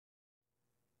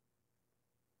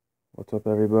What's up,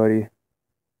 everybody?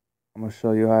 I'm going to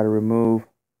show you how to remove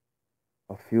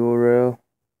a fuel rail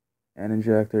and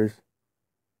injectors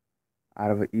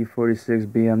out of an E46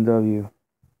 BMW.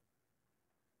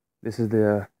 This is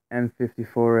the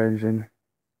M54 engine.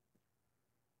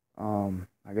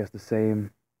 I guess the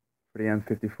same for the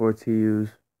M54tus.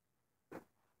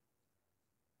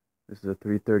 This is a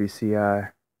 330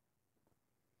 CI.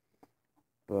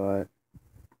 But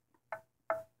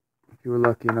if you were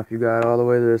lucky enough, you got all the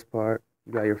way to this part.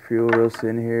 You got your fuel rail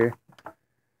sitting here.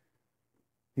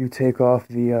 You take off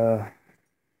the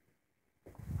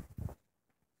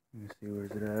let me see,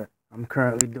 where's it at? I'm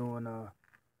currently doing a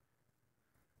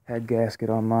head gasket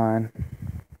on mine.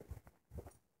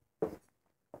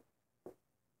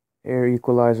 Air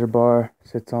equalizer bar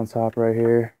sits on top right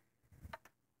here.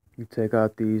 You take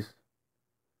out these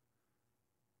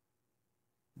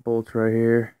bolts right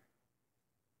here.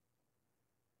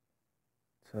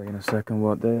 Tell you in a second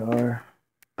what they are.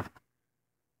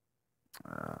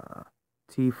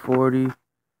 T40,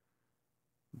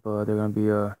 but they're gonna be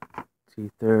a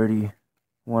T30.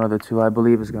 One of the two, I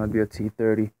believe, is gonna be a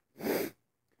T30.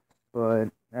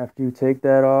 But after you take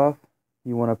that off,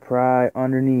 you want to pry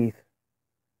underneath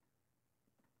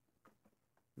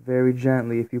very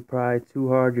gently. If you pry too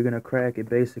hard, you're gonna crack it.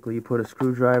 Basically, you put a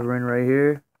screwdriver in right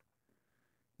here.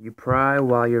 You pry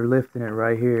while you're lifting it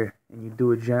right here, and you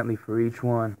do it gently for each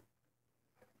one.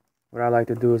 What I like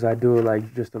to do is I do it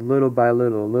like just a little by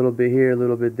little, a little bit here, a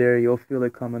little bit there. You'll feel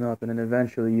it coming up, and then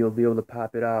eventually you'll be able to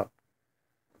pop it out.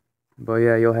 But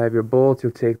yeah, you'll have your bolts.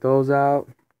 You'll take those out,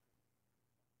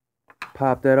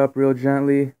 pop that up real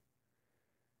gently.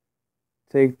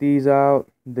 Take these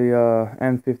out. The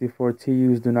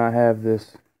M54tus do not have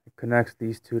this. It connects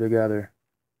these two together.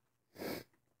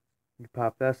 You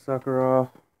pop that sucker off.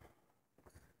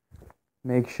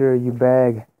 Make sure you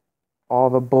bag all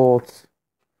the bolts.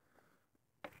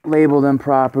 Label them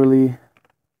properly.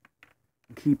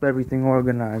 Keep everything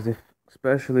organized.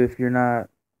 Especially if you're not,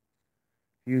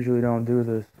 usually don't do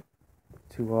this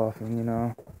too often, you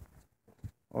know,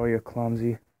 or you're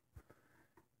clumsy.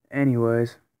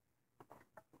 Anyways,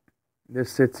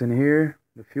 this sits in here,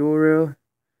 the fuel rail.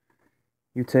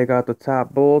 You take out the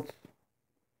top bolts.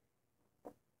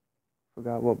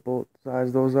 Forgot what bolt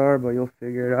size those are, but you'll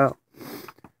figure it out.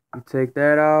 You take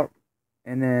that out,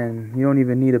 and then you don't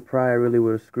even need to pry it really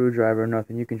with a screwdriver or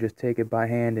nothing. You can just take it by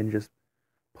hand and just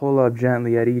pull up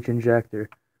gently at each injector.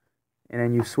 And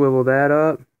then you swivel that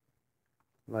up,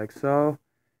 like so.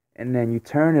 And then you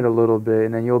turn it a little bit,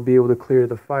 and then you'll be able to clear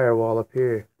the firewall up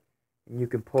here. And you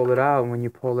can pull it out, and when you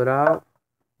pull it out,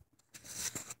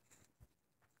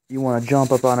 you want to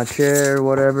jump up on a chair or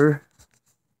whatever.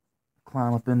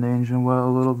 Climb up in the engine well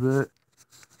a little bit.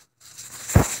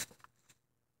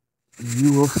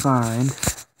 You will find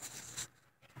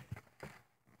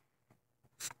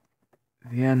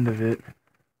the end of it,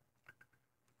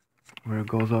 where it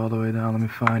goes all the way down. Let me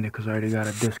find it because I already got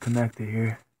it disconnected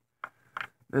here.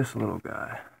 This little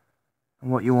guy.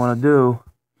 And what you want to do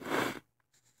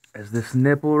is this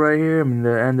nipple right here, I mean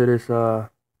the end of this the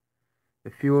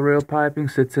fuel rail piping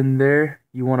sits in there.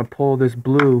 You want to pull this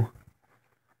blue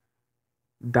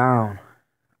down.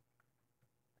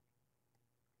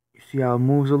 You see how it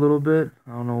moves a little bit?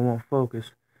 I don't know, it won't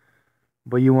focus.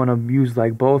 But you want to use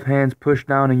like both hands, push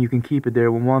down, and you can keep it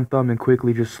there with one thumb and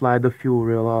quickly just slide the fuel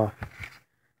rail off.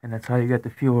 And that's how you get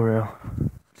the fuel rail.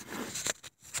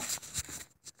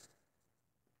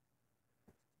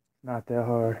 Not that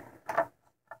hard. A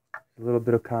little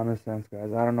bit of common sense,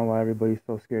 guys. I don't know why everybody's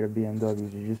so scared of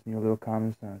BMWs. You just need a little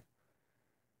common sense.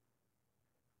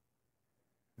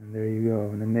 And there you go.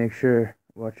 And then make sure,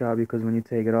 watch out, because when you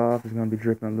take it off, it's going to be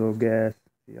dripping a little gas.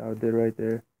 See how it did right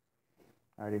there?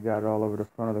 I already got it all over the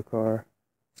front of the car.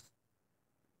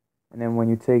 And then when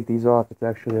you take these off, it's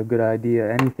actually a good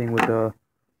idea. Anything with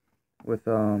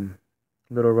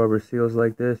little rubber seals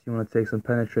like this, you want to take some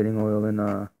penetrating oil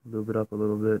and lube it up a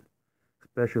little bit,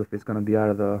 especially if it's going to be out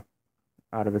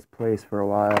of its place for a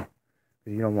while,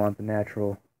 because you don't want the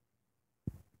natural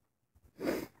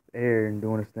air and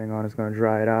doing this thing on. It's going to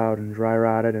dry it out and dry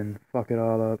rot it and fuck it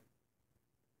all up.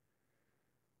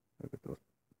 Look at those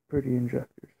pretty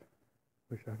injectors.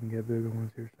 Wish I can get bigger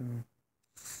ones here soon.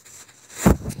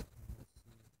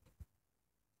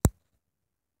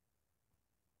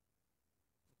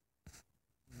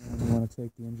 And you want to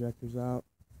take the injectors out.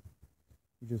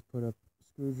 You just put a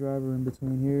screwdriver in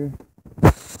between here.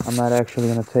 I'm not actually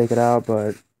going to take it out,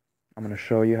 but I'm going to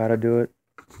show you how to do it.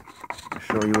 I'll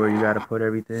show you where you got to put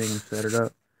everything and set it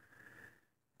up.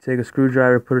 Take a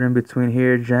screwdriver, put it in between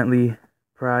here, gently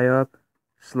pry up.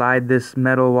 Slide this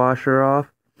metal washer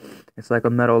off. It's like a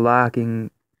metal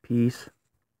locking piece.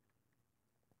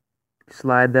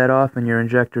 Slide that off and your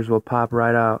injectors will pop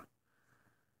right out.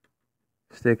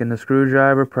 Stick in the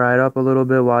screwdriver, pry it up a little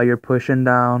bit while you're pushing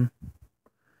down.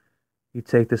 You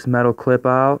take this metal clip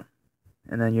out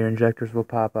and then your injectors will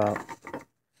pop out.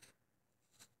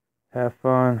 Have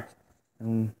fun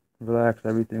and relax,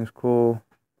 everything's cool.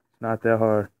 It's not that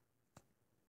hard.